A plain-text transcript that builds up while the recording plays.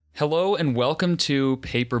Hello and welcome to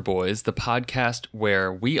Paper Boys, the podcast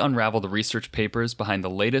where we unravel the research papers behind the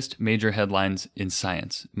latest major headlines in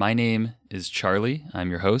science. My name is Charlie.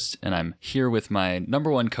 I'm your host, and I'm here with my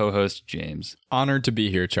number one co-host, James. Honored to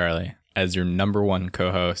be here, Charlie, as your number one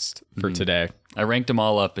co-host for today. I ranked them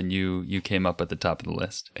all up, and you came up at the top of the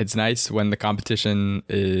list. It's nice when the competition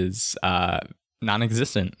is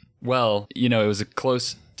non-existent. Well, you know, it was a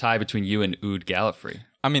close tie between you and Ood Gallifrey.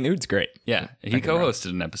 I mean, Ood's great. Yeah, he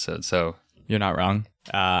co-hosted an episode, so... You're not wrong.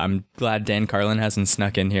 I'm glad Dan Carlin hasn't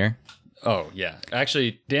snuck in here. Oh, yeah.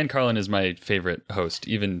 Actually, Dan Carlin is my favorite host,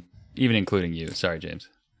 even including you. Sorry, James.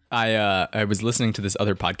 I was listening to this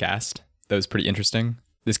other podcast that was pretty interesting.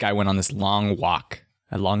 This guy went on this long walk,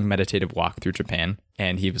 a long meditative walk through Japan,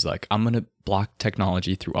 and he was like, I'm going to block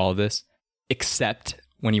technology through all of this, except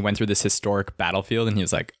when he went through this historic battlefield, and he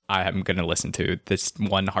was like, I am going to listen to this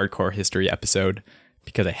one hardcore history episode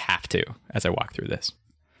because I have to as I walk through this.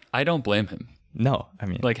 I don't blame him. No, I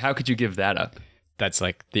mean... Like, how could you give that up? That's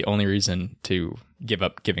like the only reason to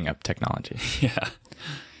giving up technology. Yeah.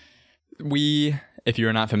 We, if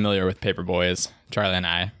you're not familiar with Paper Boys, Charlie and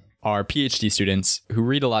I, are PhD students who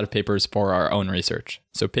read a lot of papers for our own research.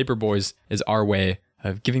 So Paper Boys is our way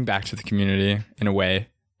of giving back to the community in a way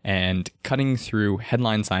and cutting through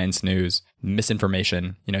headline science news,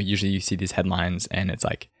 misinformation. You know, usually you see these headlines and it's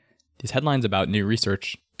like, these headlines about new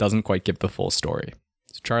research doesn't quite give the full story.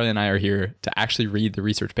 So Charlie and I are here to actually read the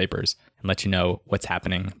research papers and let you know what's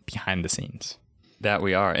happening behind the scenes. That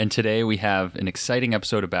we are. And today we have an exciting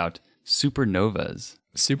episode about supernovas.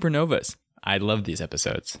 Supernovas. I love these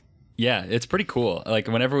episodes. Yeah, it's pretty cool. Like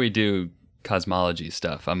whenever we do cosmology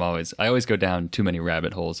stuff, I always go down too many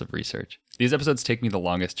rabbit holes of research. These episodes take me the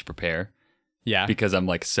longest to prepare. Yeah. Because I'm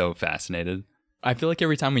like so fascinated. I feel like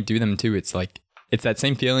every time we do them too, it's that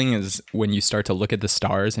same feeling as when you start to look at the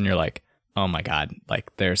stars and you're like, oh my God,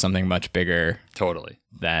 like there's something much bigger totally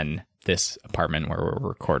than this apartment where we're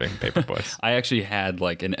recording Paper Boys. I actually had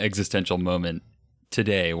like an existential moment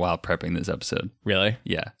today while prepping this episode. Really?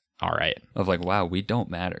 Yeah. All right. Of like, wow, we don't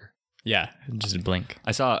matter. Yeah, just blink.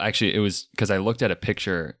 I saw, actually, it was because I looked at a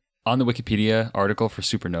picture on the Wikipedia article for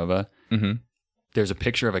supernova. Mm-hmm. There's a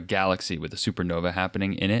picture of a galaxy with a supernova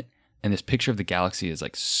happening in it. And this picture of the galaxy is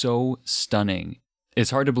like so stunning. It's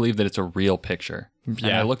hard to believe that it's a real picture. Yeah.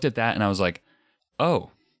 And I looked at that and I was like, oh,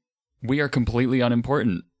 we are completely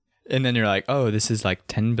unimportant. And then you're like, oh, this is like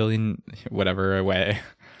 10 billion whatever away.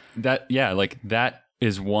 That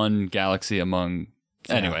is one galaxy among...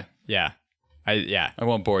 Anyway. Yeah. I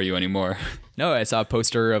won't bore you anymore. No, I saw a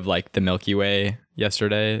poster of like the Milky Way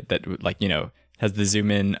yesterday that like, you know, has the zoom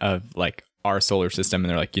in of like our solar system. And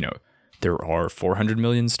they're like, you know, there are 400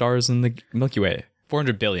 million stars in the Milky Way.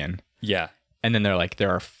 400 billion. Yeah. And then they're like,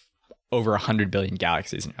 there are over 100 billion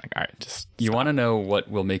galaxies. And you're like, all right, just stop. You want to know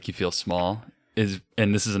what will make you feel small?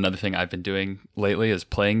 And this is another thing I've been doing lately, is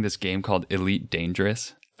playing this game called Elite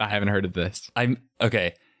Dangerous. I haven't heard of this.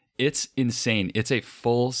 Okay. It's insane. It's a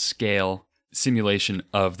full-scale simulation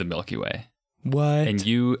of the Milky Way. What? And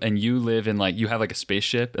you live in like, you have like a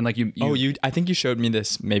spaceship and like you I think you showed me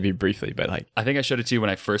this maybe briefly, but like I think I showed it to you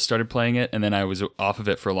when I first started playing it, and then I was off of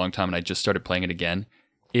it for a long time and I just started playing it again.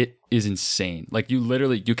 It is insane. Like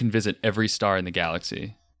you can visit every star in the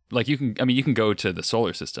galaxy. Like you can go to the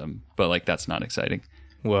solar system, but like that's not exciting.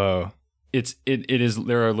 Whoa. It is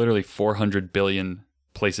there are literally 400 billion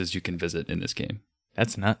places you can visit in this game.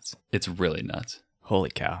 That's nuts. It's really nuts.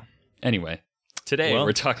 Holy cow. Anyway, today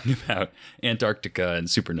we're talking about Antarctica and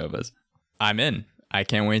supernovas. I'm in. I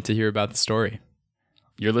can't wait to hear about the story.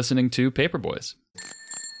 You're listening to Paper Boys.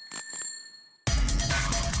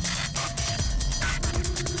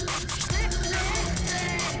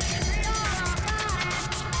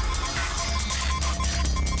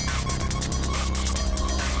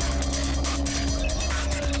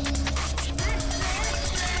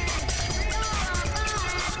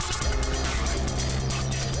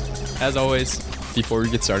 As always, before we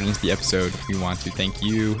get started into the episode, we want to thank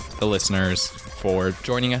you, the listeners, for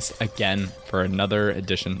joining us again for another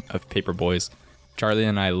edition of Paper Boys. Charlie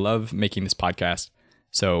and I love making this podcast,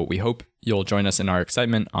 so we hope you'll join us in our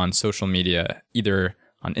excitement on social media, either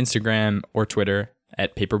on Instagram or Twitter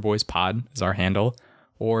at PaperBoysPod is our handle,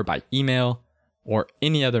 or by email, or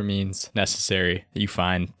any other means necessary that you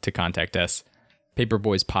find to contact us.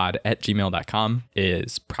 paperboyspod@gmail.com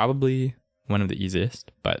is probably one of the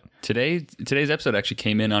easiest, but today's episode actually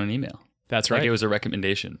came in on an email. That's right. Like it was a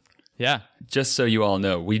recommendation. Yeah. Just so you all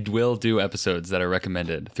know, we will do episodes that are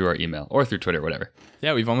recommended through our email or through Twitter, whatever.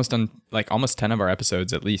 Yeah, we've almost done almost 10 of our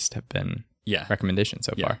episodes at least have been recommendations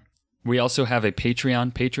so far. We also have a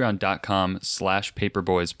Patreon,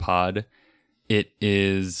 patreon.com/paperboyspod. It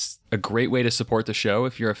is a great way to support the show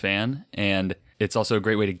if you're a fan, and it's also a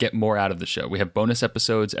great way to get more out of the show. We have bonus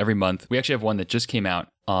episodes every month. We actually have one that just came out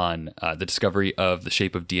on the discovery of the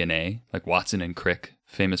shape of DNA, like Watson and Crick,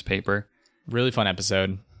 famous paper. Really fun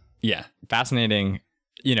episode. Yeah. Fascinating.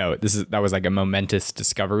 That was like a momentous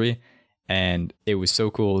discovery, and it was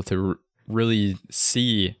so cool to really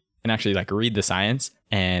see and actually like read the science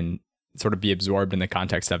and sort of be absorbed in the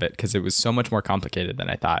context of it, because it was so much more complicated than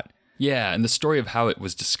I thought. Yeah, and the story of how it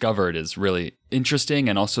was discovered is really interesting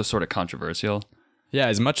and also sort of controversial. Yeah,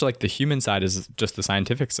 as much like the human side as just the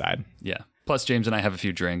scientific side. Yeah. Plus, James and I have a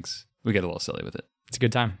few drinks. We get a little silly with it. It's a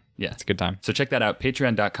good time. Yeah. It's a good time. So check that out,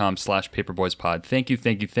 patreon.com/paperboyspod. Thank you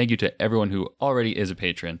to everyone who already is a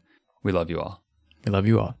patron. We love you all. We love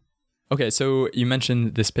you all. Okay, so you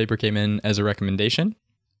mentioned this paper came in as a recommendation.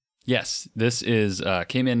 Yes, this is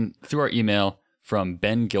came in through our email from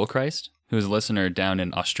Ben Gilchrist, who is a listener down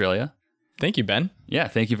in Australia. Thank you, Ben. Yeah,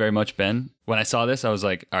 thank you very much, Ben. When I saw this, I was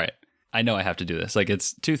like, all right, I know I have to do this. Like,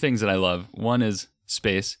 it's two things that I love. One is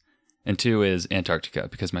space, and two is Antarctica,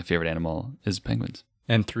 because my favorite animal is penguins.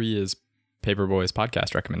 And 3 is Paperboy's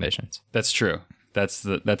podcast recommendations. That's true. That's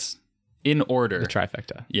in order. The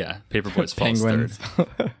trifecta. Yeah, Paperboy's false Penguins.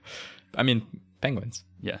 third. I mean, penguins.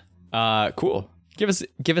 Yeah. Cool. Give us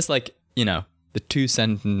like, the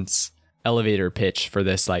 2-sentence elevator pitch for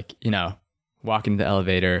this, like, walk into the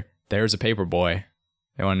elevator, there's a Paperboy.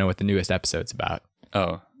 They want to know what the newest episode's about.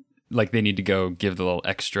 Oh, like they need to go give the little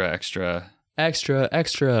extra. Extra.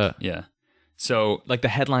 Yeah. So, Like the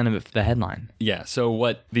headline of the headline. yeah. So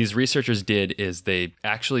what these researchers did is they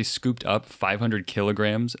actually scooped up 500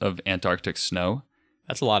 kilograms of Antarctic snow.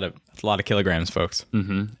 That's a lot of kilograms, folks.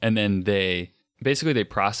 And then they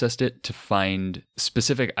processed it to find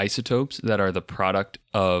specific isotopes that are the product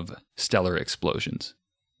of stellar explosions.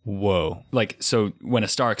 Whoa. Like, so when a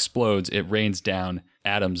star explodes, it rains down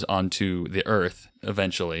atoms onto the Earth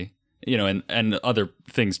eventually, and other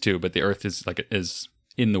things too, but the Earth is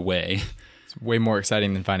in the way. It's way more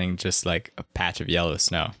exciting than finding just like a patch of yellow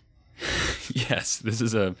snow. Yes, this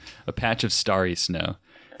is a patch of starry snow.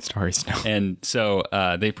 Starry snow. And so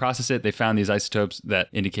they processed it. They found these isotopes that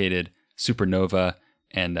indicated supernova,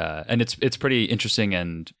 and it's pretty interesting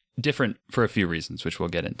and different for a few reasons, which we'll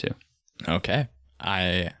get into. Okay.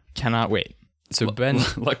 I cannot wait. So Ben,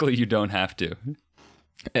 luckily you don't have to.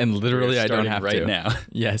 And literally I don't have right to. now.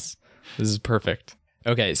 Yes. This is perfect.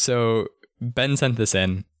 Okay, so Ben sent this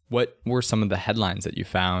in. What were some of the headlines that you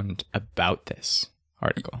found about this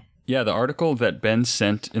article? Yeah, the article that Ben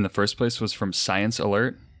sent in the first place was from Science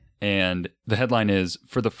Alert. And the headline is,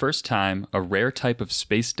 "For the first time, a rare type of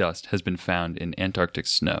space dust has been found in Antarctic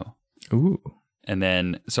snow." Ooh. And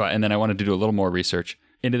then I wanted to do a little more research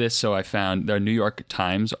into this. So I found the New York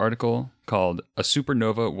Times article called "A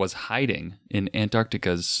Supernova Was Hiding in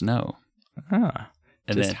Antarctica's Snow." Ah.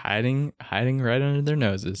 And Just then, hiding right under their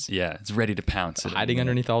noses. yeah, it's ready to pounce. Hiding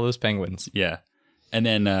underneath all those penguins. Yeah. And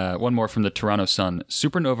then one more from the Toronto Sun.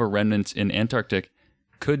 "Supernova remnants in Antarctic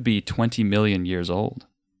could be 20 million years old."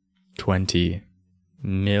 20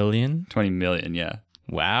 million? 20 million, yeah.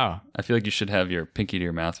 Wow. I feel like you should have your pinky to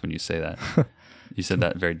your mouth when you say that. You said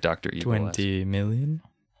that very Dr. Evil. 20 million?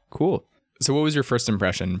 Cool. So what was your first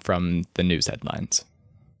impression from the news headlines?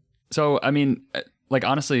 So, I mean, like,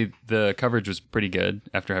 honestly, the coverage was pretty good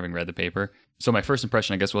after having read the paper. So my first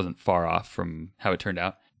impression, I guess, wasn't far off from how it turned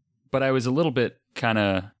out. But I was a little bit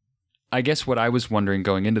I guess what I was wondering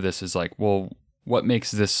going into this is like, well, what makes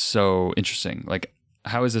this so interesting? Like,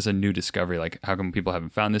 how is this a new discovery? Like, how come people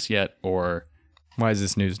haven't found this yet? Or Why is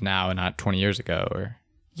this news now and not 20 years ago? Or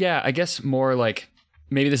yeah, I guess more like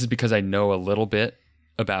maybe this is because I know a little bit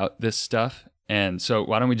about this stuff. And so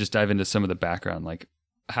why don't we just dive into some of the background? Like,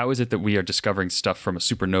 how is it that we are discovering stuff from a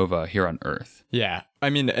supernova here on Earth? Yeah. I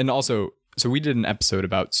mean, and also, so we did an episode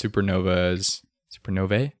about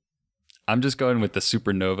supernovae? I'm just going with the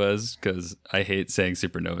supernovas because I hate saying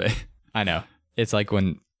supernovae. I know. It's like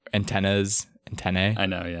when antennae. I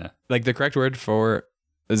know, yeah. Like the correct word for,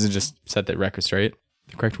 this is just set the record straight.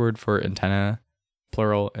 The correct word for antenna,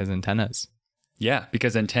 plural, is antennas. Yeah,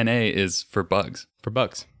 because antennae is for bugs. For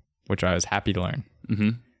bugs, which I was happy to learn. Mm-hmm.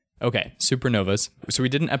 Okay, supernovas. So we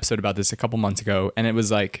did an episode about this a couple months ago, and it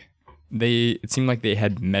was like, it seemed like they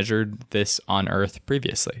had measured this on Earth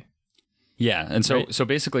previously. Yeah, and so Right. so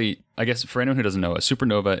basically, I guess for anyone who doesn't know, a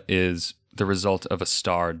supernova is the result of a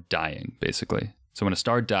star dying, basically. So when a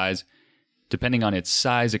star dies, depending on its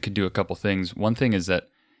size, it could do a couple things. One thing is that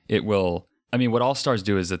it will, I mean, what all stars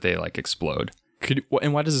do is that they like explode.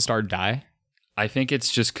 And why does a star die? I think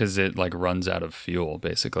it's just because it like runs out of fuel,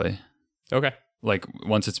 basically. Okay. Like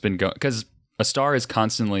once it's been going, because a star is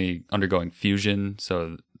constantly undergoing fusion.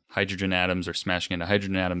 So hydrogen atoms are smashing into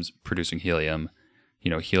hydrogen atoms, producing helium.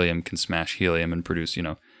 Helium can smash helium and produce,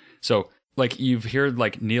 So like you've heard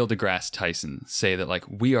like Neil deGrasse Tyson say that like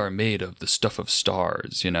we are made of the stuff of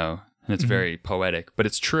stars, and it's very poetic, but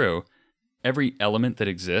it's true. Every element that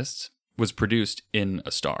exists was produced in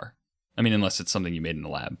a star. I mean, unless it's something you made in the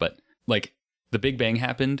lab, but like the Big Bang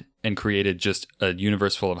happened and created just a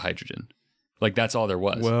universe full of hydrogen. Like that's all there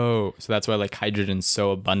was. Whoa. So that's why like hydrogen's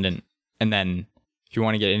so abundant. And then if you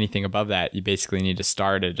want to get anything above that, you basically need a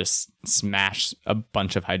star to just smash a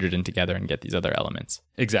bunch of hydrogen together and get these other elements.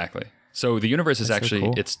 Exactly. So the universe is That's so actually,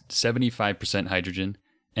 cool. it's 75% hydrogen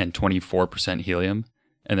and 24% helium,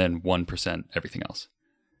 and then 1% everything else.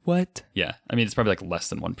 What? Yeah. I mean, it's probably like less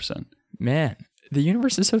than 1%. Man, the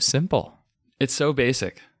universe is so simple. It's so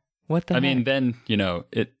basic. What the I mean, heck? then,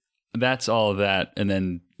 that's all of that. And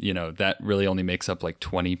then, that really only makes up like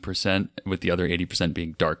 20%, with the other 80%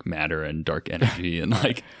 being dark matter and dark energy. And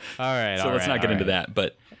like, All right. so let's not get into that.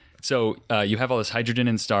 But so you have all this hydrogen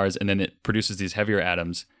in stars, and then it produces these heavier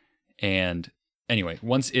atoms. And anyway,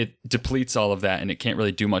 once it depletes all of that and it can't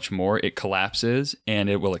really do much more, it collapses and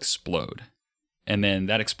it will explode. And then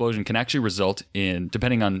that explosion can actually result in,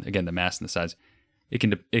 depending on, again, the mass and the size, it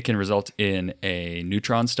can result in a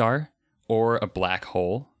neutron star or a black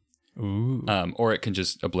hole. Ooh. Or it can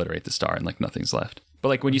just obliterate the star and like nothing's left. But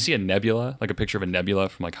like when you see a nebula, like a picture of a nebula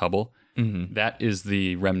from like Hubble, that is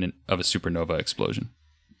the remnant of a supernova explosion.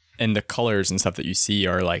 And the colors and stuff that you see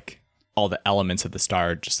are like all the elements of the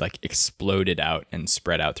star just like exploded out and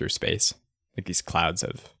spread out through space. Like these clouds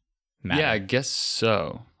of matter. Yeah, I guess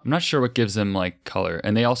so. I'm not sure what gives them like color.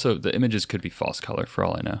 And they also, the images could be false color for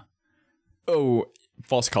all I know. Oh,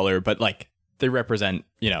 false color, but like they represent,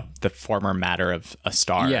 the former matter of a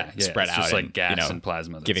star spread it's out. just like and, gas and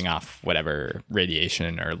plasma. giving off whatever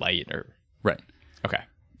radiation or light or. Right. Okay.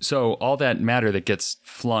 So all that matter that gets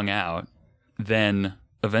flung out then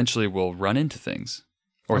eventually will run into things,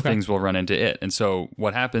 or things will run into it. And so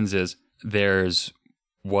what happens is there's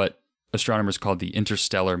what astronomers call the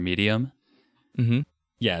interstellar medium. Mm-hmm.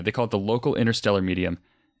 Yeah, they call it the local interstellar medium.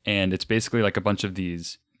 And it's basically like a bunch of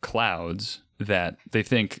these clouds that they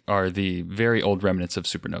think are the very old remnants of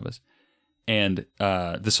supernovas. And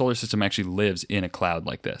the solar system actually lives in a cloud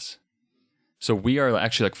like this. So we are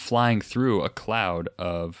actually like flying through a cloud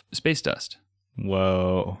of space dust.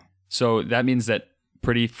 Whoa. So that means that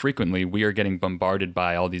pretty frequently we are getting bombarded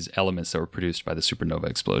by all these elements that were produced by the supernova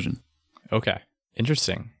explosion. Okay.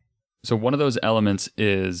 Interesting. So one of those elements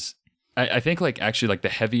is, I think like actually like the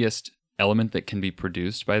heaviest element that can be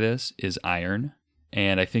produced by this is iron.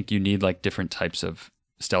 And I think you need like different types of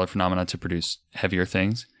stellar phenomena to produce heavier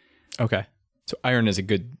things. Okay. So iron is a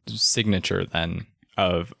good signature then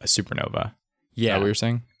of a supernova. Is Yeah. that what you're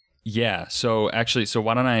saying? Yeah. So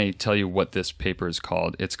why don't I tell you what this paper is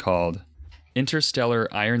called? It's called Interstellar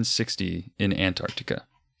Iron 60 in Antarctica.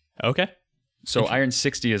 Okay. So iron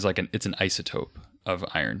 60 is like it's an isotope of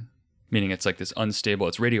iron, meaning it's like this unstable,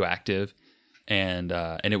 it's radioactive and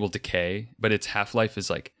it will decay, but its half-life is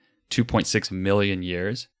like 2.6 million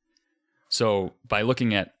years. So by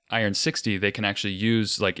looking at iron 60, they can actually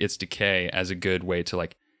use like its decay as a good way to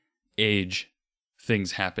like age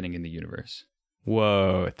things happening in the universe.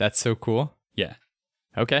 Whoa. That's so cool. Yeah.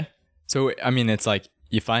 Okay. So, I mean, it's like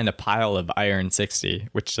you find a pile of iron 60,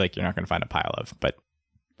 which like you're not going to find a pile of, but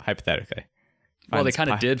hypothetically. Well, they kind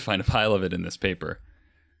of did find a pile of it in this paper.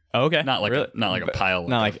 Oh, okay. Not like Really? a pile,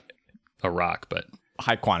 Not like a rock, but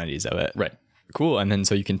high quantities of it. right. Cool. And then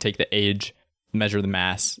so you can take the age, measure the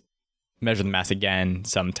mass again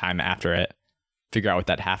some time after it, figure out what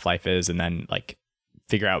that half-life is, and then like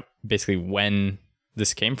figure out basically when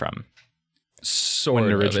this came from. Sort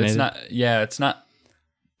When it of. It's originated? not. Yeah, it's not.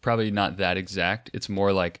 Probably not that exact. It's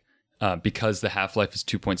more like because the half-life is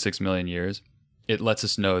 2.6 million years, it lets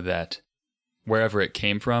us know that wherever it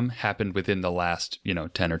came from happened within the last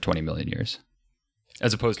 10 or 20 million years,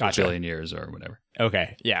 as opposed to Gotcha. a billion years or whatever.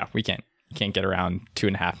 Okay. Yeah, we can't get around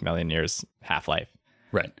 2.5 million years half-life.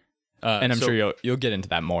 Right. And I'm so- sure you'll get into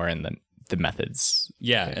that more in the methods.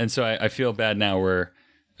 Yeah, and so I feel bad now. We're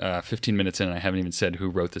 15 minutes in, and I haven't even said who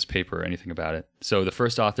wrote this paper or anything about it. So the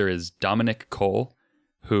first author is Dominic Kohl,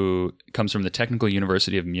 who comes from the Technical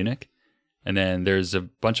University of Munich. And then there's a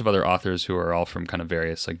bunch of other authors who are all from kind of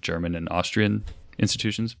various like German and Austrian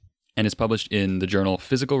institutions. And it's published in the journal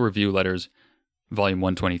Physical Review Letters, Volume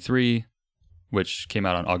 123, which came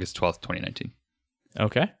out on August 12th, 2019.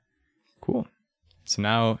 Okay. Cool. So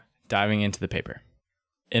now diving into the paper.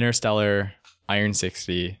 Interstellar Iron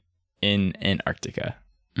 60 in Antarctica.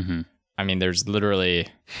 Mm-hmm. I mean, there's literally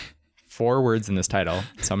 4 words in this title,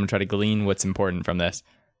 so I'm going to try to glean what's important from this.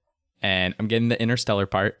 And I'm getting the interstellar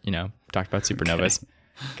part, talked about supernovas. Okay.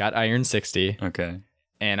 Got Iron 60. Okay.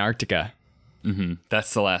 Antarctica. Mm-hmm.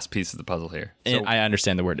 That's the last piece of the puzzle here. So, I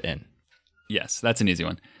understand the word in. Yes, that's an easy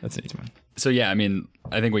one. So yeah, I mean,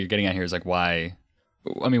 I think what you're getting at here is like why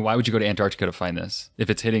would you go to Antarctica to find this if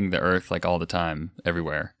it's hitting the Earth like all the time,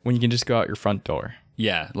 everywhere? When you can just go out your front door.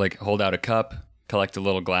 Yeah, like hold out a cup, collect a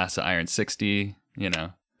little glass of Iron 60,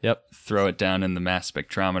 Yep. Throw it down in the mass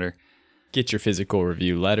spectrometer. Get your physical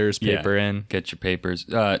review letters, paper in. Get your papers.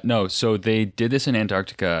 No, so they did this in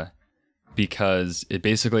Antarctica because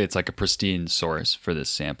it's like a pristine source for this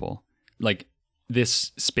sample. Like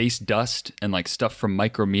this space dust and like stuff from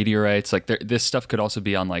micrometeorites, like this stuff could also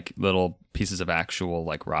be on like little pieces of actual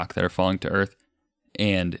like rock that are falling to Earth.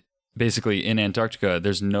 And basically in Antarctica,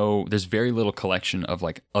 there's very little collection of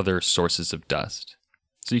like other sources of dust.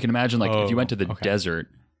 So you can imagine like if you went to the desert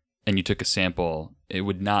and you took a sample, it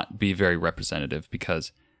would not be very representative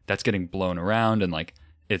because that's getting blown around and like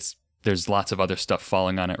there's lots of other stuff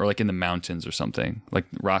falling on it, or like in the mountains or something. Like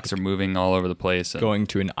rocks are moving all over the place. Going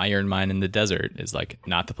to an iron mine in the desert is like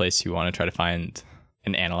not the place you want to try to find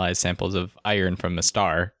and analyze samples of iron from a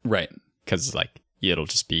star. Right. Because like it'll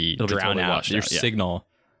be drowned out. Your signal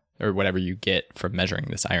or whatever you get from measuring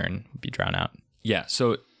this iron will be drowned out. Yeah.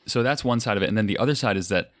 So that's one side of it. And then the other side is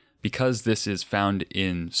that because this is found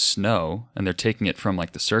in snow and they're taking it from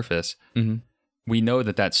like the surface, mm-hmm. we know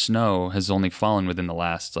that snow has only fallen within the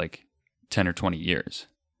last like 10 or 20 years.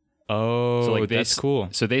 Oh, so like that's cool.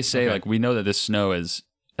 So they say like we know that this snow is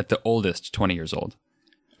at the oldest 20 years old.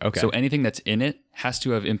 Okay. So anything that's in it has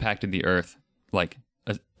to have impacted the Earth like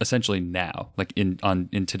essentially now, like in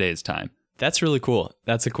today's time. That's really cool.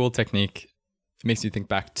 That's a cool technique. It makes me think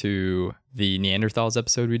back to the Neanderthals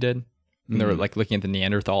episode we did. And they were like looking at the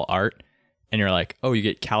Neanderthal art and you're like, oh, you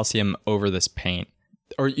get calcium over this paint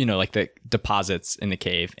or, like the deposits in the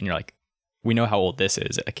cave. And you're like, we know how old this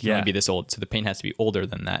is. It can only be this old. So the paint has to be older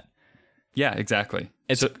than that. Yeah, exactly.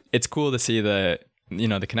 It's cool to see the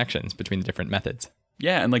connections between the different methods.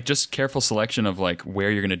 Yeah. And like just careful selection of like where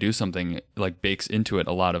you're going to do something like bakes into it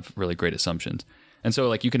a lot of really great assumptions. And so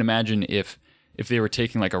like you can imagine if they were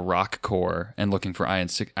taking like a rock core and looking for iron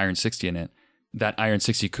 60 in it, that iron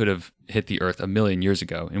 60 could have hit the Earth 1 million years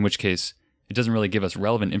ago, in which case it doesn't really give us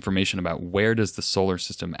relevant information about where does the solar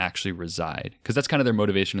system actually reside. Because that's kind of their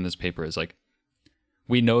motivation in this paper is like,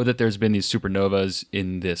 we know that there's been these supernovas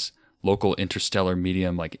in this local interstellar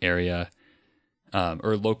medium like area,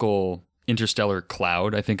 or local interstellar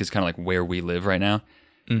cloud, I think is kind of like where we live right now.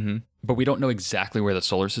 Mm-hmm. But we don't know exactly where the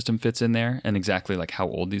solar system fits in there and exactly like how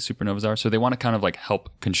old these supernovas are. So they want to kind of like help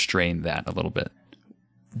constrain that a little bit.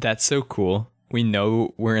 That's so cool. We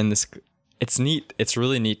know we're in this. It's neat. It's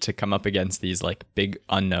really neat to come up against these like big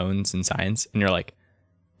unknowns in science. And you're like,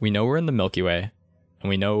 we know we're in the Milky Way and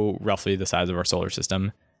we know roughly the size of our solar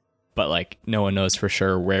system, but like no one knows for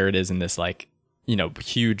sure where it is in this like,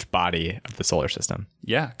 huge body of the solar system.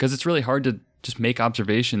 Yeah. Because it's really hard to just make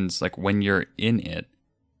observations like when you're in it.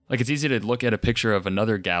 Like it's easy to look at a picture of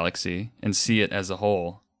another galaxy and see it as a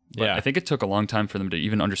whole. But I think it took a long time for them to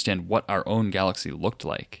even understand what our own galaxy looked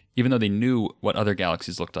like, even though they knew what other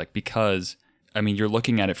galaxies looked like, because, I mean, you're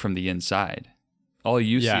looking at it from the inside. All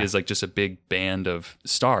you see is like just a big band of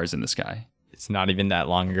stars in the sky. It's not even that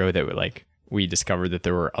long ago that we discovered that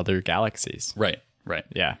there were other galaxies. Right.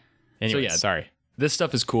 Yeah. Anyway, sorry. This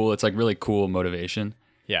stuff is cool. It's like really cool motivation.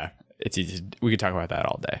 Yeah. It's easy. We could talk about that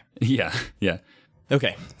all day. Yeah.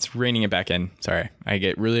 Okay. It's reining it back in. Sorry. I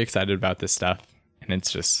get really excited about this stuff. And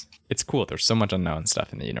it's cool. There's so much unknown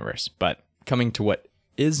stuff in the universe. But coming to what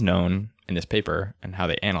is known in this paper and how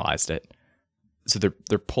they analyzed it. So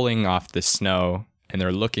they're pulling off this snow and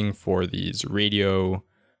they're looking for these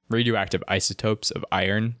radioactive isotopes of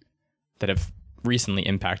iron that have recently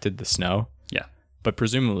impacted the snow. Yeah. But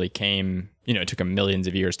presumably it took them millions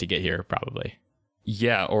of years to get here, probably.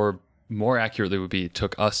 Yeah. Or more accurately would be it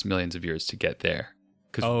took us millions of years to get there.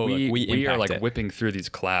 Because we are like whipping through these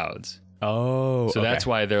clouds. Oh, so that's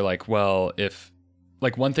why they're like, well, if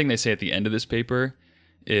like one thing they say at the end of this paper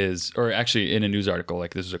is, or actually in a news article,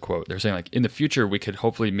 like this is a quote, they're saying like in the future, we could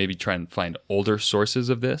hopefully maybe try and find older sources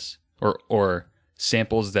of this or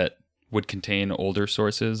samples that would contain older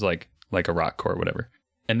sources like a rock core or whatever.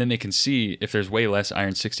 And then they can see if there's way less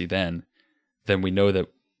iron 60 then we know that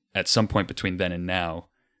at some point between then and now,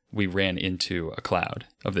 we ran into a cloud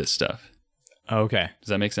of this stuff. Okay. Does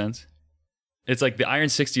that make sense? It's like the iron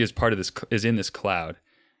 60 is in this cloud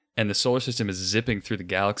and the solar system is zipping through the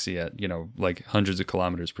galaxy at, like hundreds of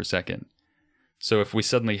kilometers per second. So if we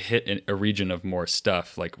suddenly hit a region of more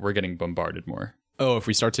stuff, like we're getting bombarded more. Oh, if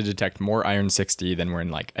we start to detect more iron-60, then we're in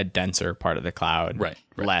like a denser part of the cloud. Right.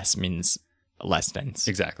 Less means less dense.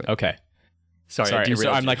 Exactly. Okay. Sorry. I So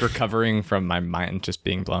derailed I'm you. like recovering from my mind just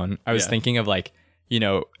being blown. I was Yeah. thinking of like,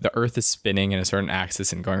 the Earth is spinning in a certain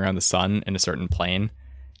axis and going around the sun in a certain plane.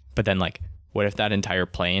 But then like, what if that entire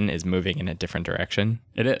plane is moving in a different direction?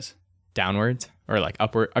 It is. Downwards or like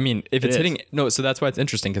upward? I mean, if it's hitting, no, so that's why it's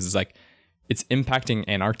interesting because it's like, it's impacting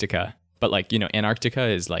Antarctica. But like, Antarctica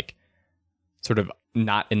is like sort of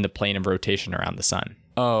not in the plane of rotation around the sun.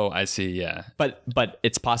 Oh, I see. Yeah. But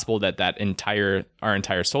it's possible that our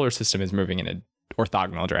entire solar system is moving in an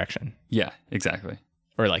orthogonal direction. Yeah, exactly.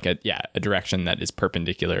 Or like a direction that is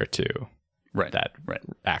perpendicular to Right. that Right.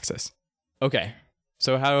 axis. Okay.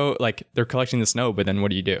 So how, like, they're collecting the snow, but then what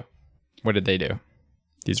do you do? What did they do?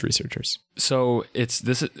 These researchers. So this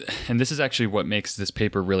is actually what makes this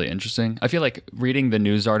paper really interesting. I feel like reading the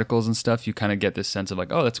news articles and stuff, you kind of get this sense of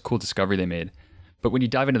like, oh, that's a cool discovery they made. But when you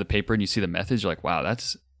dive into the paper and you see the methods, you're like, wow,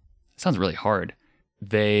 that sounds really hard.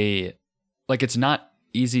 It's not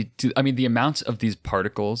easy to, I mean, the amount of these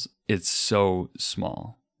particles is so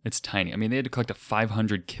small. It's tiny. I mean, they had to collect a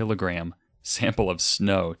 500 kilogram sample of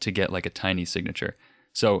snow to get like a tiny signature.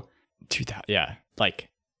 So 2,000, yeah, like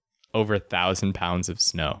over 1,000 pounds of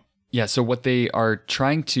snow. yeah, so what they are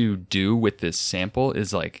trying to do with this sample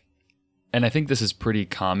is like, and I think this is pretty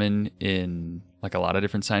common in like a lot of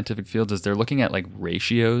different scientific fields, is they're looking at like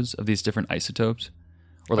ratios of these different isotopes,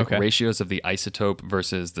 or like Okay. ratios of the isotope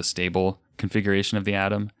versus the stable configuration of the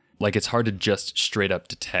atom. Like it's hard to just straight up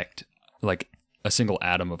detect like a single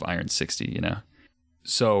atom of iron 60,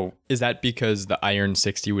 So Is that because the iron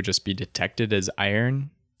 60 would just be detected as iron?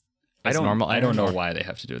 As normal I don't iron, know or- why they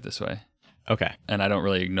have to do it this way. Okay. And I don't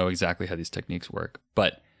really know exactly how these techniques work.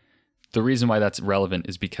 But the reason why that's relevant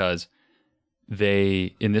is because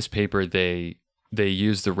in this paper, they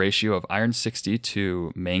use the ratio of iron 60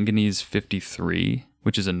 to manganese 53,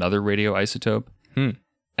 which is another radioisotope.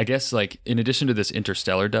 I guess like in addition to this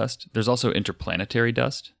interstellar dust, there's also interplanetary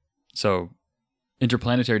dust. So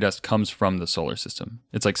interplanetary dust comes from the solar system.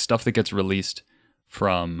 It's like stuff that gets released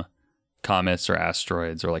from comets or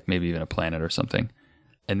asteroids or like maybe even a planet or something.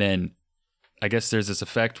 And then I guess there's this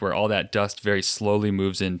effect where all that dust very slowly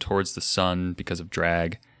moves in towards the sun because of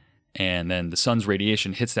drag. And then the sun's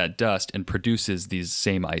radiation hits that dust and produces these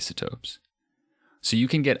same isotopes. So you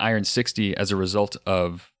can get iron 60 as a result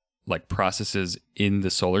of like processes in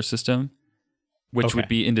the solar system, which Okay. would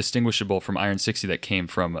be indistinguishable from iron 60 that came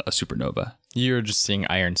from a supernova. You're just seeing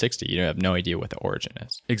iron 60. You have no idea what the origin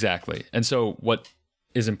is. Exactly. And so what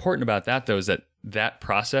is important about that though is that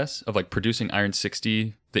process of like producing iron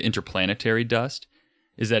 60, the interplanetary dust,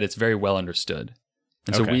 is that it's very well understood.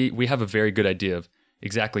 And so Okay. we have a very good idea of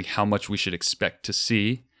exactly how much we should expect to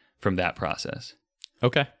see from that process.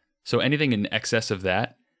 Okay. So anything in excess of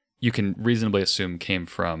that, you can reasonably assume came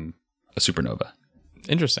from a supernova.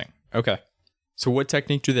 Interesting. Okay. So what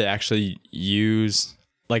technique do they actually use?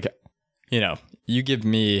 Like, you give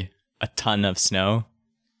me a ton of snow,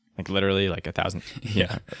 like literally like 1,000,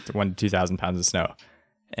 1,000 to 2,000 pounds of snow.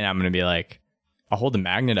 And I'm going to be like, I'll hold a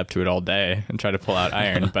magnet up to it all day and try to pull out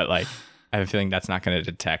iron. But like, I have a feeling that's not going to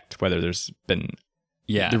detect whether there's been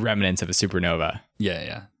Yeah. the remnants of a supernova.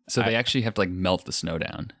 Yeah. So they actually have to like melt the snow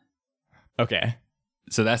down. Okay.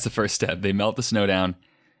 So that's the first step. They melt the snow down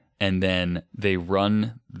and then they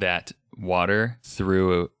run that water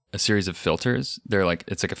through a series of filters.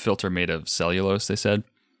 It's like a filter made of cellulose, they said.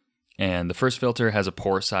 And the first filter has a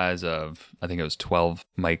pore size of, I think it was 12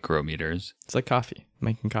 micrometers. It's like coffee,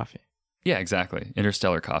 making coffee. Yeah, exactly.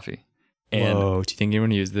 Interstellar coffee. And Whoa, do you think you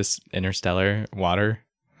want to use this interstellar water?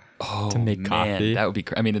 to make man, coffee? that would be,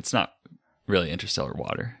 I mean, it's not really interstellar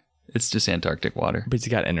water. It's just Antarctic water. But it's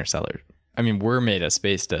got interstellar. I mean, we're made of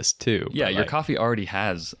space dust too. Yeah, but your like, coffee already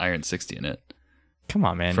has iron 60 in it. Come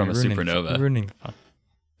on, man. from you're a ruining- supernova. you're ruining the fun.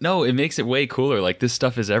 No, it makes it way cooler. Like this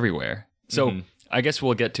stuff is everywhere. So Mhm. I guess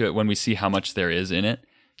we'll get to it when we see how much there is in it.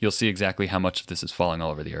 You'll see exactly how much of this is falling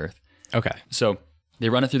all over the earth. Okay. So they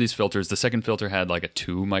run it through these filters. The second filter had like a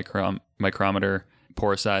 2 micrometer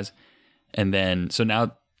pore size. And then, so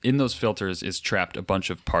now in those filters is trapped a bunch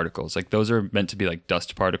of particles. Like those are meant to be like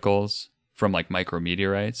dust particles from like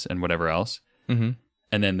micrometeorites and whatever else. Mm-hmm.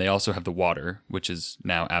 And then they also have the water, which is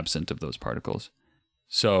now absent of those particles.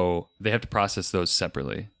 So they have to process those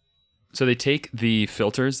separately. So they take the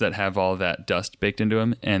filters that have all that dust baked into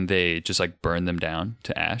them and they just like burn them down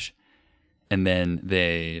to ash. And then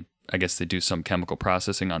I guess they do some chemical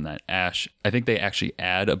processing on that ash. I think they actually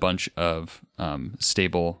add a bunch of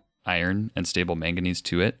stable iron and stable manganese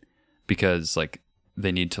to it because like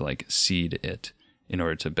they need to like seed it in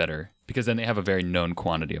order to better, because then they have a very known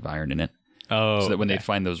quantity of iron in it. Oh, so that when okay. they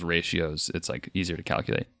find those ratios, it's like easier to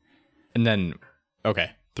calculate. And then,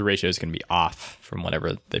 okay, the ratio is going to be off from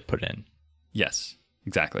whatever they put in. Yes,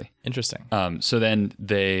 exactly. Interesting. So then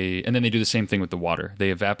they do the same thing with the water.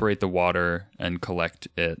 They evaporate the water and collect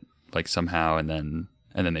it like somehow, and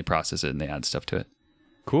then they process it and they add stuff to it.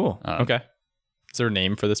 Cool. Okay. Is there a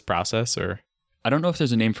name for this process, or? I don't know if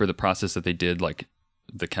there's a name for the process that they did, like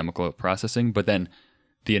the chemical processing, but then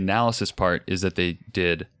the analysis part is that they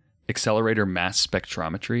did accelerator mass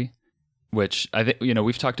spectrometry, which I think,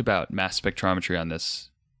 we've talked about mass spectrometry on this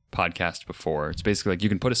podcast before. It's basically like you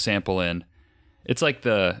can put a sample in. It's like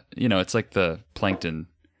it's like the plankton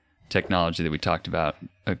technology that we talked about,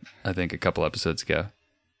 I think a couple episodes ago.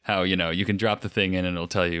 How, you can drop the thing in and it'll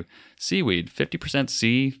tell you seaweed, 50%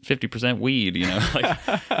 sea, 50% weed,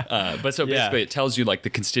 but so basically it tells you like the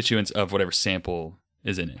constituents of whatever sample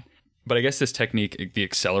is in it. But I guess this technique, the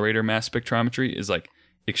accelerator mass spectrometry, is like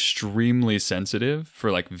extremely sensitive for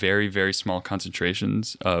like very, very small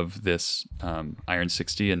concentrations of this iron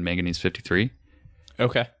 60 and manganese 53.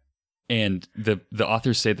 Okay. And the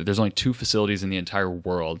authors say that there's only 2 facilities in the entire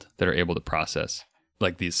world that are able to process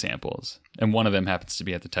like these samples. And one of them happens to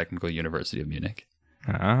be at the Technical University of Munich.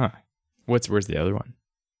 Ah. Where's the other one?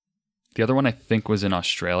 The other one I think was in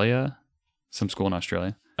Australia, some school in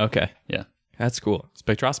Australia. Okay. Yeah. That's cool.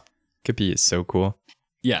 Spectroscopy is so cool.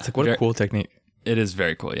 Yeah. It's like, what a cool technique. It is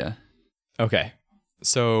very cool, yeah. Okay.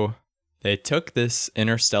 So they took this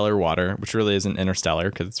interstellar water, which really isn't interstellar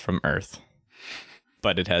because it's from Earth,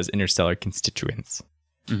 but it has interstellar constituents.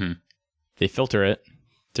 Mm-hmm. They filter it,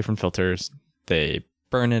 different filters. They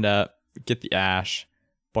burn it up, get the ash,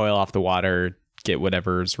 boil off the water, get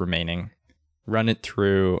whatever's remaining, run it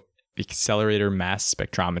through the accelerator mass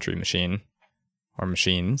spectrometry machine, or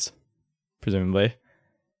machines, presumably.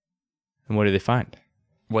 And what do they find?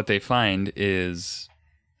 What they find is,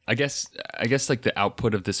 I guess like the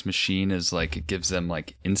output of this machine is like it gives them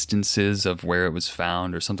like instances of where it was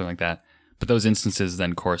found or something like that. But those instances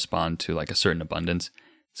then correspond to like a certain abundance.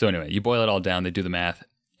 So anyway, you boil it all down, they do the math,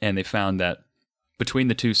 and they found that between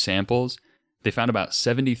the 2 samples, they found about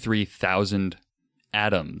 73,000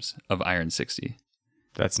 atoms of iron 60.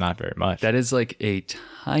 That's not very much. That is like a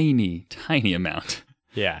tiny, tiny amount.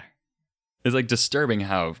 Yeah. It's like disturbing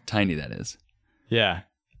how tiny that is. Yeah.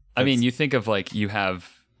 I mean, you think of like you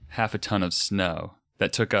have half a ton of snow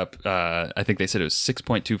that took up, I think they said it was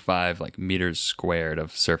 6.25 like meters squared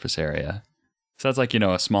of surface area. So that's like,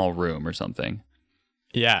 a small room or something.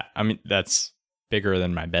 Yeah. I mean, that's bigger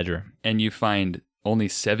than my bedroom. And you find only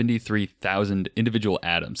 73,000 individual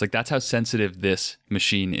atoms. Like that's how sensitive this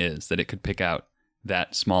machine is, that it could pick out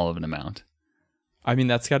that small of an amount. I mean,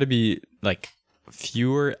 that's got to be like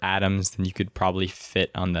fewer atoms than you could probably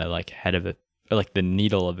fit on the like head of like the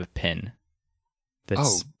needle of a pin.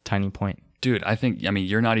 That's tiny point. Dude,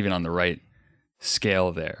 you're not even on the right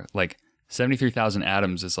scale there. Like 73,000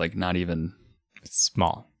 atoms is like not even... It's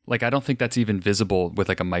small. Like I don't think that's even visible with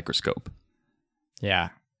like a microscope. Yeah,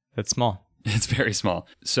 that's small. It's very small.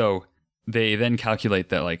 So they then calculate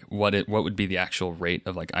that like what would be the actual rate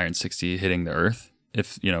of like iron 60 hitting the Earth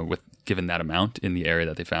if, with given that amount in the area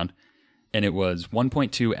that they found. And it was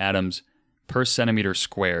 1.2 atoms per centimeter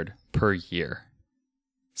squared per year.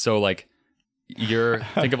 So like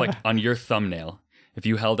think of like on your thumbnail, if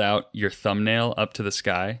you held out your thumbnail up to the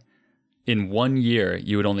sky, in 1 year,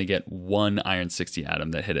 you would only get 1 iron 60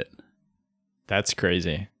 atom that hit it. That's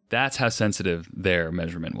crazy. That's how sensitive their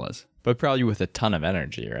measurement was. But probably with a ton of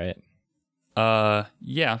energy, right?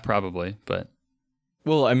 Yeah, probably, but...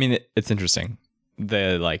 Well, I mean, it's interesting.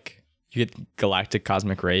 You get galactic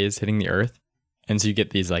cosmic rays hitting the Earth, and so you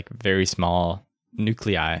get these, like, very small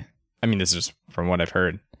nuclei. I mean, this is just from what I've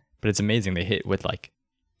heard, but it's amazing. They hit with, like,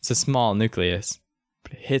 it's a small nucleus,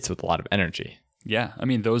 but it hits with a lot of energy. Yeah, I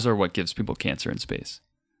mean, those are what gives people cancer in space.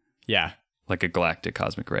 Yeah. Like a galactic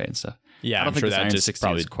cosmic ray and stuff. Yeah, I don't I'm think sure this that iron just 60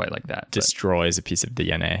 probably is quite like that. destroys a piece of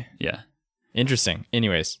DNA. Yeah. Interesting.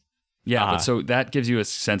 Anyways. Yeah, but so that gives you a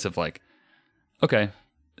sense of like, okay,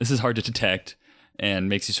 this is hard to detect and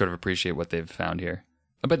makes you sort of appreciate what they've found here.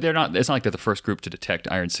 But it's not like they're the first group to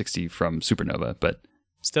detect iron 60 from supernova, but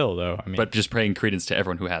still though, I mean. But just paying credence to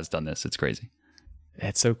everyone who has done this, it's crazy.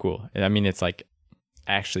 It's so cool. I mean, it's like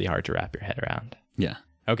actually hard to wrap your head around. Yeah.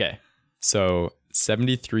 Okay. So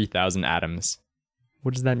 73,000 atoms.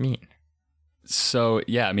 What does that mean? So,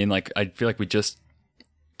 yeah, I mean, like, I feel like we just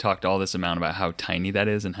talked all this amount about how tiny that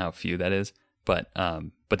is and how few that is. But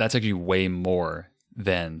that's actually way more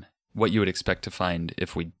than what you would expect to find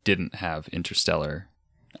if we didn't have interstellar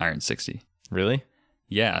iron 60. Really?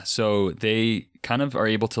 Yeah. So they kind of are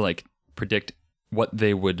able to like predict what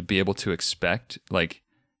they would be able to expect, like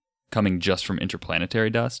coming just from interplanetary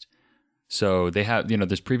dust. So they have,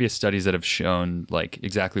 there's previous studies that have shown like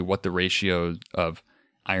exactly what the ratio of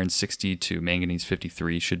iron 60 to manganese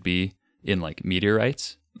 53 should be in like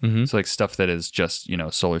meteorites. Mm-hmm. So like stuff that is just,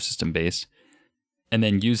 solar system based. And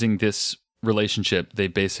then using this relationship, they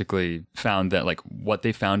basically found that like what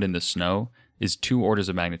they found in the snow is 2 orders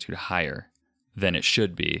of magnitude higher than it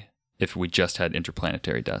should be if we just had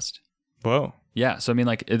interplanetary dust. Whoa. Yeah. So I mean,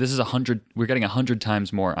 like this is 100, we're getting 100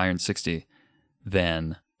 times more iron 60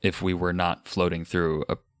 than if we were not floating through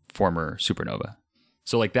a former supernova.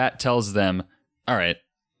 So like that tells them, all right,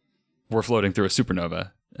 we're floating through a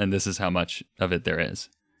supernova and this is how much of it there is.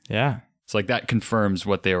 Yeah. So like that confirms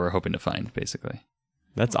what they were hoping to find, basically.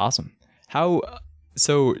 That's awesome.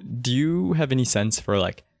 So do you have any sense for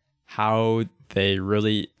like how they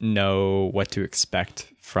really know what to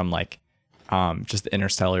expect from like just the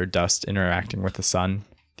interstellar dust interacting with the sun,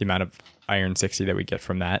 the amount of iron 60 that we get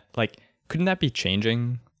from that? Like, couldn't that be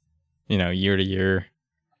changing, year to year?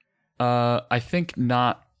 I think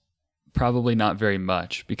probably not very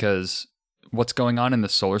much, because what's going on in the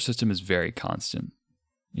solar system is very constant,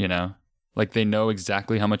 Like they know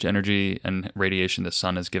exactly how much energy and radiation the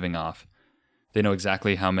sun is giving off. They know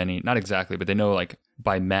exactly how many, not exactly, but they know like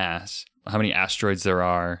by mass, how many asteroids there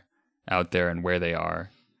are out there and where they are.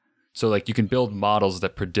 So like you can build models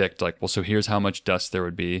that predict like, well, so here's how much dust there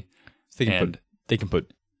would be. They can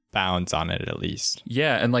put bounds on it at least.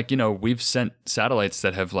 Yeah. And like, we've sent satellites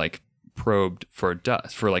that have like probed for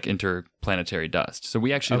dust, for like interplanetary dust. So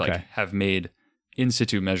we actually like have made in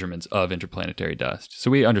situ measurements of interplanetary dust. So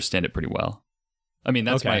we understand it pretty well. I mean,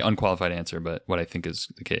 that's my unqualified answer, but what I think is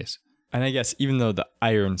the case. And I guess even though the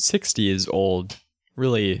iron 60 is old,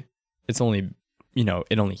 really it's only,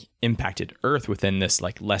 it only impacted Earth within this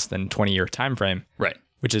like less than 20-year time frame. Right.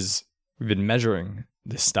 Which is, we've been measuring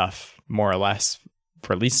this stuff more or less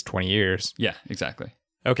for at least 20 years. Yeah, exactly.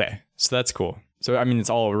 Okay. So that's cool. So I mean, it's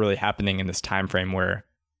all really happening in this time frame where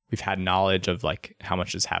we've had knowledge of like how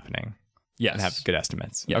much is happening. Yes. And have good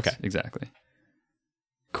estimates. Yes, okay. Exactly.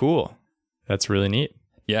 Cool. That's really neat.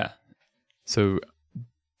 Yeah. So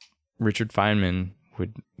Richard Feynman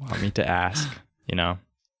would want me to ask,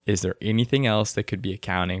 is there anything else that could be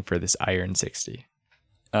accounting for this iron 60?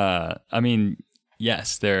 I mean,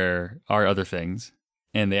 yes, there are other things.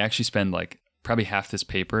 And they actually spend like probably half this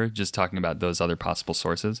paper just talking about those other possible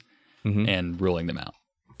sources and ruling them out.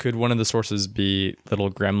 Could one of the sources be little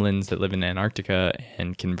gremlins that live in Antarctica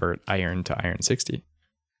and convert iron to iron 60?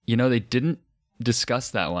 They didn't discuss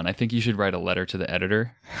that one. I think you should write a letter to the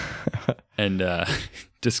editor and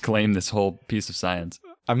disclaim this whole piece of science.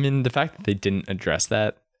 I mean, the fact that they didn't address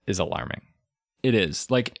that is alarming. It is.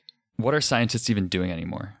 Like, what are scientists even doing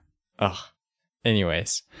anymore? Ugh.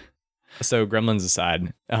 Anyways, so gremlins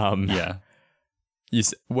aside, yeah.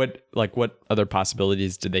 What other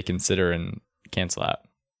possibilities did they consider and cancel out?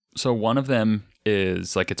 So one of them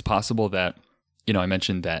is like, it's possible that, I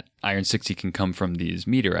mentioned that iron 60 can come from these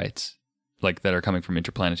meteorites, like that are coming from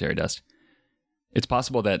interplanetary dust. It's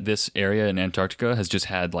possible that this area in Antarctica has just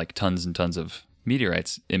had like tons and tons of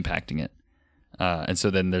meteorites impacting it. And so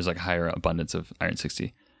then there's like higher abundance of iron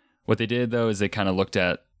 60. What they did though is they kind of looked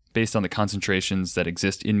at, based on the concentrations that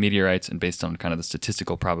exist in meteorites and based on kind of the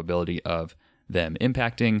statistical probability of them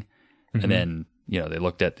impacting. And then, they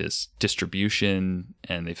looked at this distribution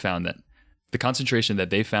and they found that the concentration that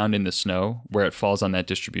they found in the snow, where it falls on that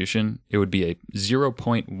distribution, it would be a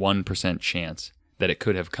 0.1% chance that it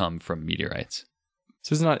could have come from meteorites.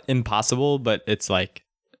 So it's not impossible, but it's like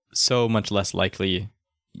so much less likely.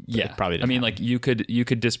 Yeah. Probably didn't I mean, happen. like you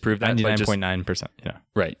could disprove that. 99.9%. Yeah.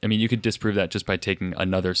 Right. I mean, you could disprove that just by taking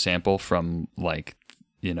another sample from like,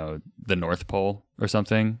 the North Pole or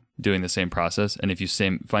something, doing the same process. And if you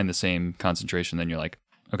find the same concentration, then you're like,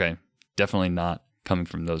 okay, definitely not coming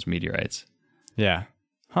from those meteorites. Yeah.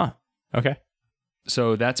 Huh. Okay.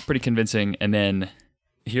 So that's pretty convincing. And then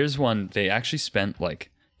here's one. They actually spent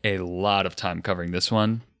like a lot of time covering this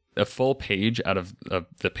one. A full page out of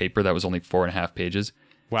the paper that was only 4.5 pages.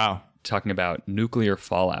 Wow. Talking about nuclear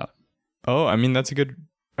fallout. Oh, I mean,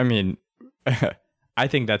 I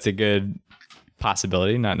think that's a good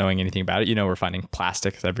possibility, not knowing anything about it. We're finding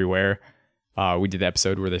plastics everywhere. We did the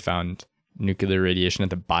episode where they found nuclear radiation at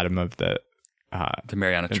the bottom of the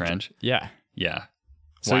Mariana Trench. Yeah. Yeah.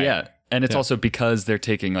 So Why? yeah. And it's also because they're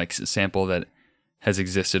taking like a sample that has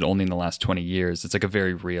existed only in the last 20 years. It's like a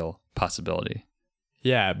very real possibility.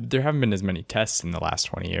 Yeah. There haven't been as many tests in the last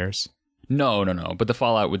 20 years. No. But the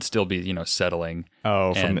fallout would still be, settling.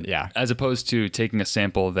 Oh, yeah. As opposed to taking a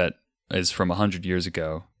sample that is from 100 years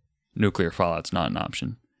ago, nuclear fallout's not an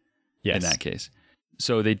option. Yes. In that case.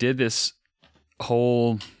 So they did this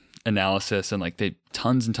whole analysis and like they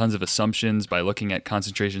tons and tons of assumptions by looking at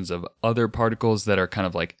concentrations of other particles that are kind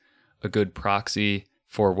of like a good proxy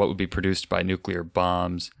for what would be produced by nuclear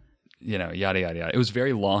bombs, yada, yada, yada. It was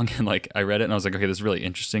very long, and like I read it and I was like, okay, this is really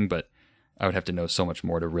interesting, but I would have to know so much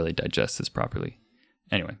more to really digest this properly.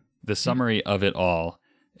 Anyway, the summary of it all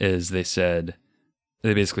is they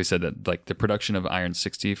basically said that like the production of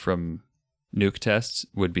iron-60 from nuke tests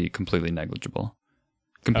would be completely negligible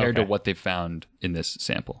compared to what they found in this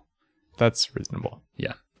sample. That's reasonable.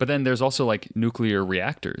 Yeah. But then there's also like nuclear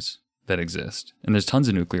reactors that exist, and there's tons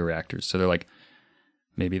of nuclear reactors. So they're like,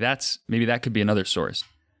 maybe that could be another source.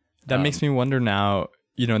 That makes me wonder now,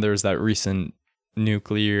 there was that recent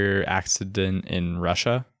nuclear accident in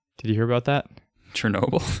Russia. Did you hear about that?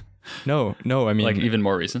 Chernobyl? No, I mean, like even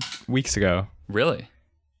more recent? Weeks ago. Really?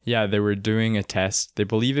 Yeah, they were doing a test. They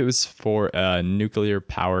believe it was for a nuclear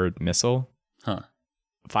powered missile. Huh.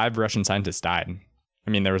 5 Russian scientists died. I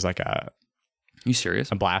mean, there was like You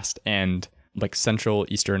serious? a blast, and like Central,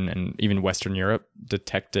 Eastern, and even Western Europe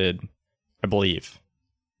detected, I believe,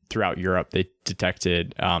 throughout Europe, they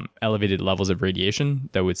detected elevated levels of radiation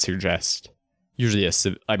that would suggest usually a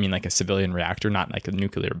civilian reactor, not like a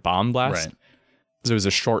nuclear bomb blast. Right. So it was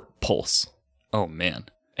a short pulse. Oh, man.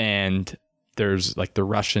 And there's like the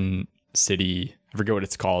Russian city, I forget what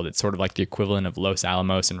it's called. It's sort of like the equivalent of Los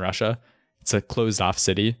Alamos in Russia. It's a closed off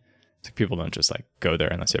city. So people don't just like go there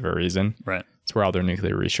unless you have a reason. Right. It's where all their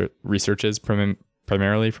nuclear research is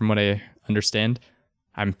primarily, from what I understand.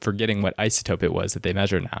 I'm forgetting what isotope it was that they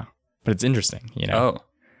measure now, but it's interesting, Oh.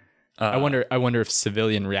 I wonder if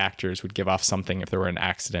civilian reactors would give off something if there were an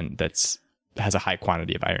accident has a high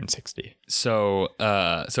quantity of iron-60. So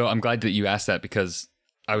I'm glad that you asked that, because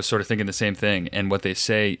I was sort of thinking the same thing. And what they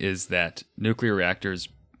say is that nuclear reactors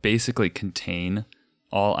basically contain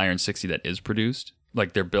all iron-60 that is produced.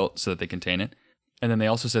 Like they're built so that they contain it. And then they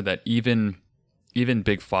also said that even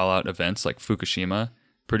big fallout events like Fukushima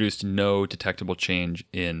produced no detectable change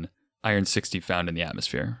in iron-60 found in the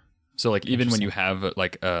atmosphere. So like even when you have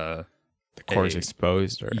like the core is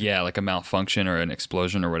exposed, or like a malfunction or an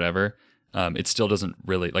explosion or whatever, it still doesn't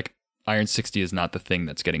really, like, iron-60 is not the thing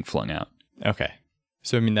that's getting flung out. Okay.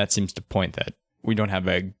 So I mean, that seems to point that we don't have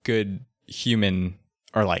a good human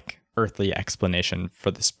or like earthly explanation for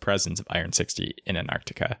this presence of iron-60 in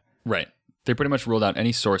Antarctica. Right. They pretty much ruled out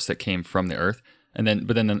any source that came from the Earth. And then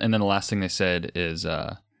the last thing they said is,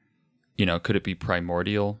 could it be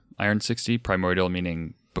primordial iron-60? Primordial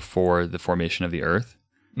meaning before the formation of the Earth.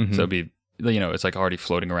 Mm-hmm. So it'd be, it's like already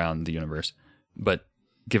floating around the universe. But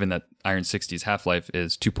given that iron-60's half-life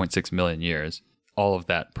is 2.6 million years, all of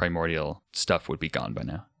that primordial stuff would be gone by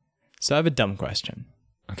now. So I have a dumb question.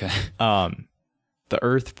 Okay. The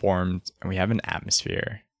Earth formed and we have an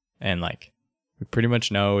atmosphere, and like we pretty much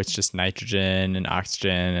know it's just nitrogen and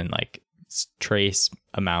oxygen and like trace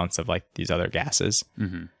amounts of like these other gases.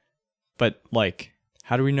 Mm-hmm. But like,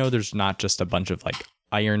 how do we know there's not just a bunch of like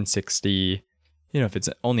iron-60? If it's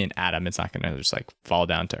only an atom, it's not going to just like fall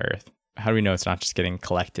down to Earth. How do we know it's not just getting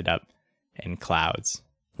collected up in clouds?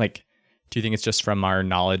 Like, do you think it's just from our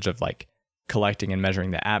knowledge of like collecting and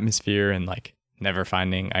measuring the atmosphere and like never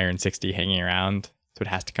finding iron-60 hanging around? So it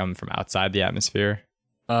has to come from outside the atmosphere?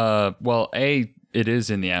 Well, A, it is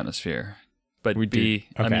in the atmosphere. But B,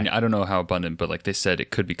 okay. I mean, I don't know how abundant, but like they said, it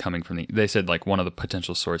could be coming from they said like one of the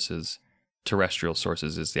potential sources, terrestrial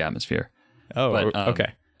sources, is the atmosphere. Oh, but,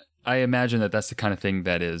 okay. I imagine that that's the kind of thing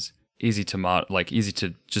that is easy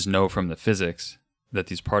to just know from the physics, that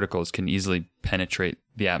these particles can easily penetrate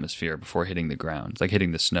the atmosphere before hitting the ground, like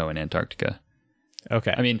hitting the snow in Antarctica.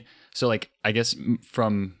 Okay. I mean, so like, I guess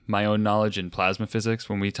from my own knowledge in plasma physics,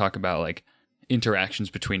 when we talk about like interactions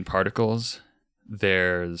between particles,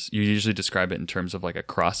 you usually describe it in terms of like a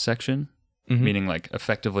cross section, mm-hmm. meaning like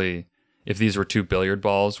effectively, if these were 2 billiard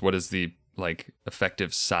balls, what is the like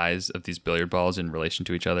effective size of these billiard balls in relation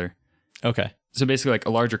to each other? Okay. So basically, like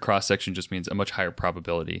a larger cross section just means a much higher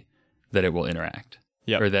probability that it will interact.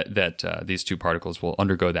 Yep. Or that these two particles will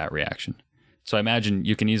undergo that reaction. So I imagine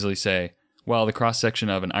you can easily say, well, the cross section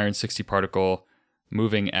of an iron-60 particle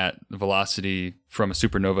moving at the velocity from a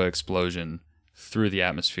supernova explosion through the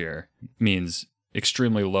atmosphere means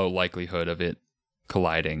extremely low likelihood of it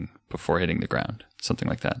colliding before hitting the ground. Something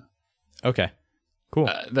like that. Okay. Cool.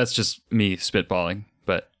 That's just me spitballing,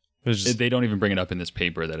 but they don't even bring it up in this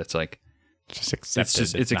paper that it's like just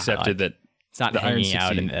accepted. It's accepted that it's not hanging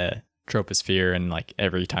out in the troposphere, and like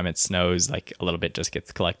every time it snows, like a little bit just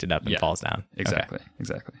gets collected up and falls down. Exactly. Okay.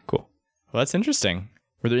 Exactly. Cool. Well, that's interesting.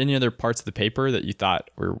 Were there any other parts of the paper that you thought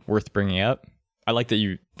were worth bringing up? I like that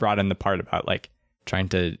you brought in the part about like trying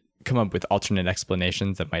to come up with alternate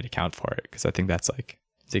explanations that might account for it, because I think that's like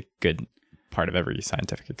It's a good part of every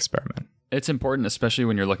scientific experiment. It's important, especially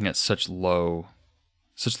when you're looking at such low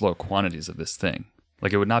quantities of this thing.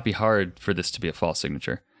 Like, it would not be hard for this to be a false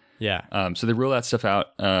signature. Yeah. So they rule that stuff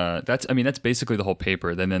out. That's basically the whole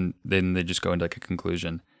paper. Then they just go into like a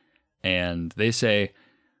conclusion, and they say,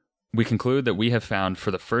 we conclude that we have found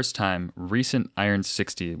for the first time recent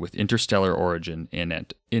iron-60 with interstellar origin in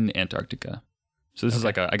Antarctica. So this is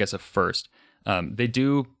like I guess a first. They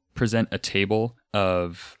do present a table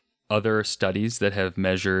of other studies that have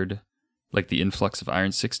measured like the influx of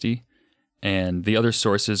iron-60, and the other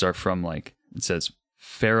sources are from, like, it says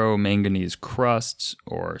ferromanganese crusts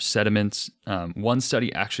or sediments. One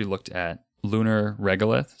study actually looked at lunar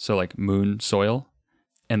regolith, so like moon soil,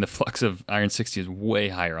 and the flux of iron-60 is way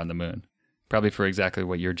higher on the moon. Probably for exactly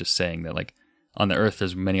what you're just saying, that like on the Earth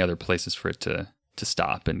there's many other places for it to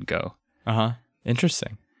stop and go.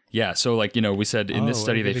 Interesting. Yeah, so like, we said in this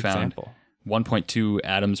study they found example. 1.2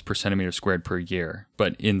 atoms per centimeter squared per year,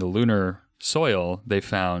 but in the lunar soil they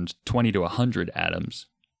found 20 to 100 atoms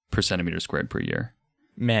per centimeter squared per year.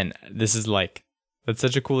 Man, that's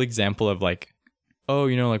such a cool example of like, oh,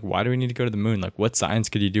 like, why do we need to go to the moon? Like, what science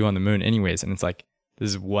could you do on the moon anyways? And it's like, this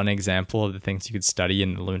is one example of the things you could study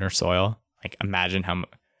in the lunar soil. Like, imagine how much.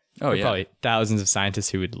 Oh, yeah. Probably thousands of scientists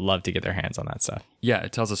who would love to get their hands on that stuff. Yeah,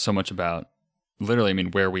 it tells us so much about literally,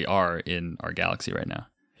 where we are in our galaxy right now.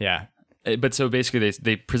 Yeah. But so basically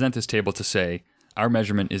they present this table to say our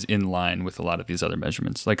measurement is in line with a lot of these other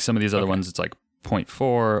measurements. Like some of these other ones, it's like 0.4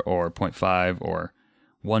 or 0.5 or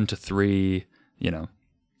 1 to 3,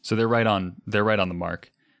 So they're right on the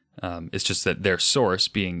mark. It's just that their source,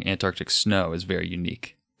 being Antarctic snow, is very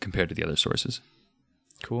unique compared to the other sources.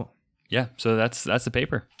 Cool. Yeah, so that's the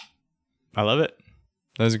paper. I love it.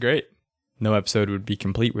 That was great. No episode would be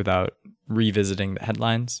complete without revisiting the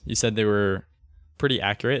headlines. You said they were pretty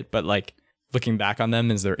accurate, but like looking back on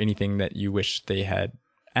them, is there anything that you wish they had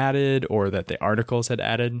added or that the articles had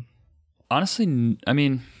added? Honestly,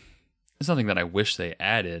 there's nothing that I wish they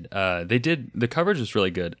added. The coverage was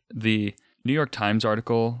really good. The New York Times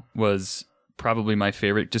article was probably my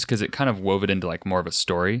favorite just because it kind of wove it into like more of a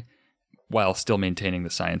story while still maintaining the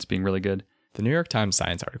science being really good. The New York Times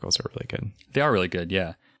science articles are really good. They are really good,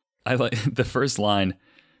 yeah. I like the first line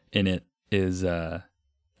in it is, I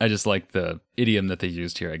just like the idiom that they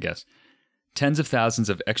used here, I guess. Tens of thousands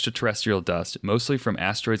of extraterrestrial dust, mostly from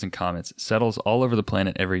asteroids and comets, settles all over the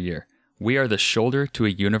planet every year. We are the shoulder to a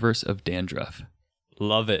universe of dandruff.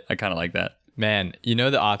 Love it. I kind of like that. Man,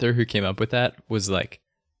 the author who came up with that was like,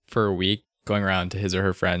 for a week, going around to his or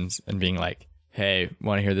her friends and being like, hey,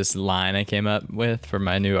 want to hear this line I came up with for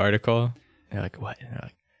my new article? And they're like, what? And they're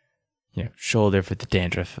like, shoulder for the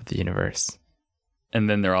dandruff of the universe. And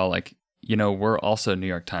then they're all like, we're also New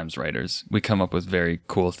York Times writers. We come up with very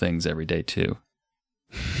cool things every day, too.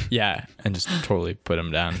 Yeah, and just totally put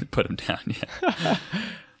them down. Put them down, yeah.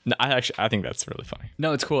 No, I think that's really funny.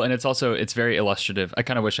 No, it's cool. And it's very illustrative. I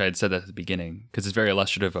kind of wish I had said that at the beginning because it's very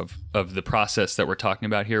illustrative of the process that we're talking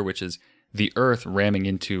about here, which is the Earth ramming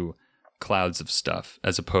into clouds of stuff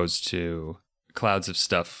as opposed to clouds of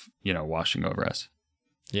stuff, washing over us.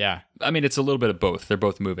 Yeah. It's a little bit of both. They're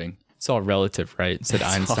both moving. It's all relative, right? Said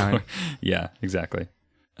Einstein. Yeah, exactly.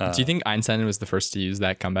 Do you think Einstein was the first to use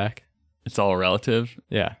that comeback? It's all relative?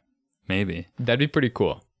 Yeah. Maybe. That'd be pretty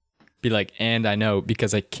cool. Be like, and I know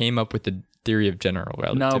because I came up with the theory of general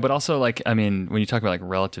relativity. No, but also like, when you talk about like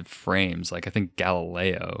relative frames, like I think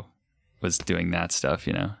Galileo was doing that stuff,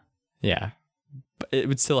 Yeah. But it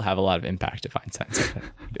would still have a lot of impact if Einstein said it.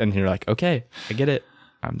 And you're like, okay, I get it.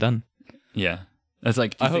 I'm done. Yeah. That's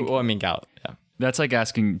like, yeah. That's like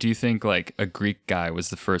asking, do you think like a Greek guy was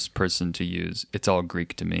the first person to use "it's all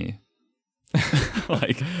Greek to me"?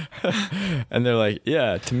 Like, and they're like,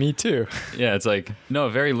 yeah, to me too. Yeah, it's like, no,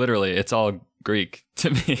 very literally, it's all Greek to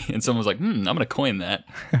me. And someone was like, I'm going to coin that.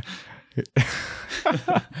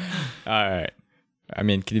 All right. Can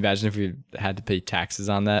you imagine if we had to pay taxes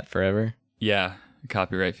on that forever? Yeah,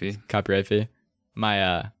 copyright fee.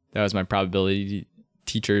 That was my probability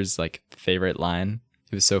teacher's like favorite line.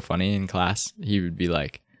 It was so funny in class. He would be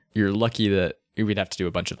like, you're lucky that we'd have to do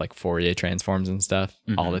a bunch of like Fourier transforms and stuff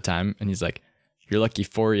all the time. And he's like, you're lucky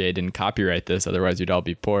Fourier didn't copyright this. Otherwise you'd all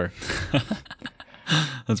be poor.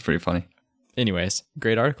 That's pretty funny. Anyways,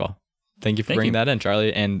 great article. Thank you for bringing that in,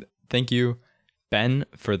 Charlie. And thank you, Ben,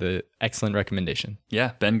 for the excellent recommendation.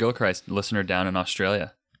 Yeah, Ben Gilchrist, listener down in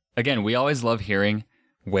Australia. Again, we always love hearing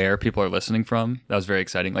where people are listening from. That was very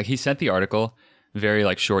exciting. Like he sent the article, very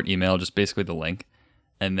like short email, just basically the link.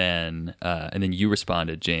 And then you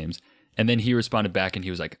responded, James. And then he responded back and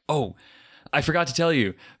he was like, oh, I forgot to tell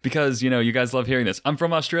you because, you guys love hearing this. I'm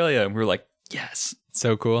from Australia. And we were like, Yes.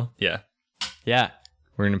 So cool. Yeah. Yeah.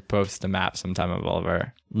 We're going to post a map sometime of all of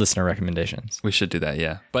our listener recommendations. We should do that,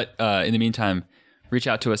 yeah. But in the meantime, reach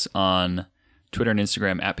out to us on Twitter and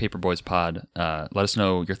Instagram at PaperboysPod. Let us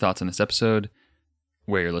know your thoughts on this episode,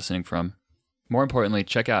 where you're listening from. More importantly,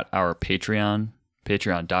 check out our Patreon,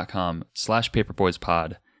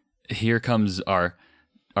 patreon.com/paperboyspod. Here comes our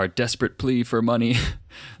desperate plea for money,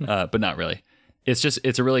 but not really.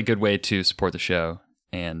 It's a really good way to support the show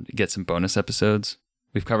and get some bonus episodes.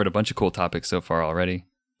 We've covered a bunch of cool topics so far already.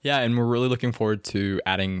 Yeah, and we're really looking forward to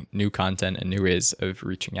adding new content and new ways of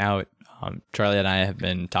reaching out. Charlie and I have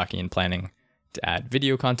been talking and planning to add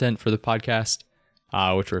video content for the podcast,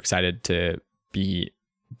 which we're excited to be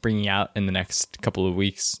bringing out in the next couple of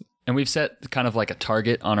weeks. And we've set kind of like a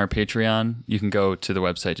target on our Patreon. You can go to the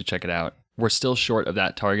website to check it out. We're still short of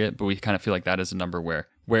that target, but we kind of feel like that is a number where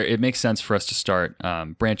it makes sense for us to start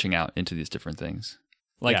branching out into these different things.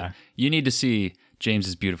 Like, You need to see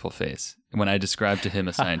James's beautiful face when I describe to him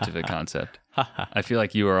a scientific concept. I feel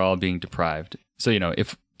like you are all being deprived. So,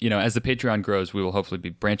 if as the Patreon grows, we will hopefully be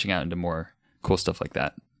branching out into more cool stuff like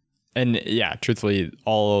that. And yeah, truthfully,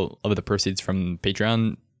 all of the proceeds from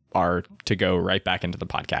Patreon are to go right back into the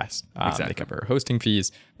podcast. Exactly. They cover hosting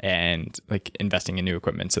fees and like investing in new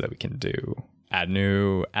equipment so that we can add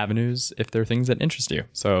new avenues if there are things that interest you.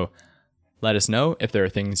 So let us know if there are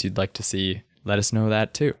things you'd like to see. Let us know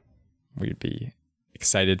that too. We'd be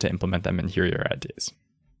excited to implement them and hear your ideas.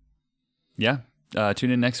 Yeah.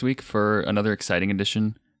 Tune in next week for another exciting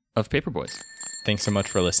edition of Paperboys. Thanks so much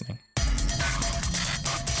for listening.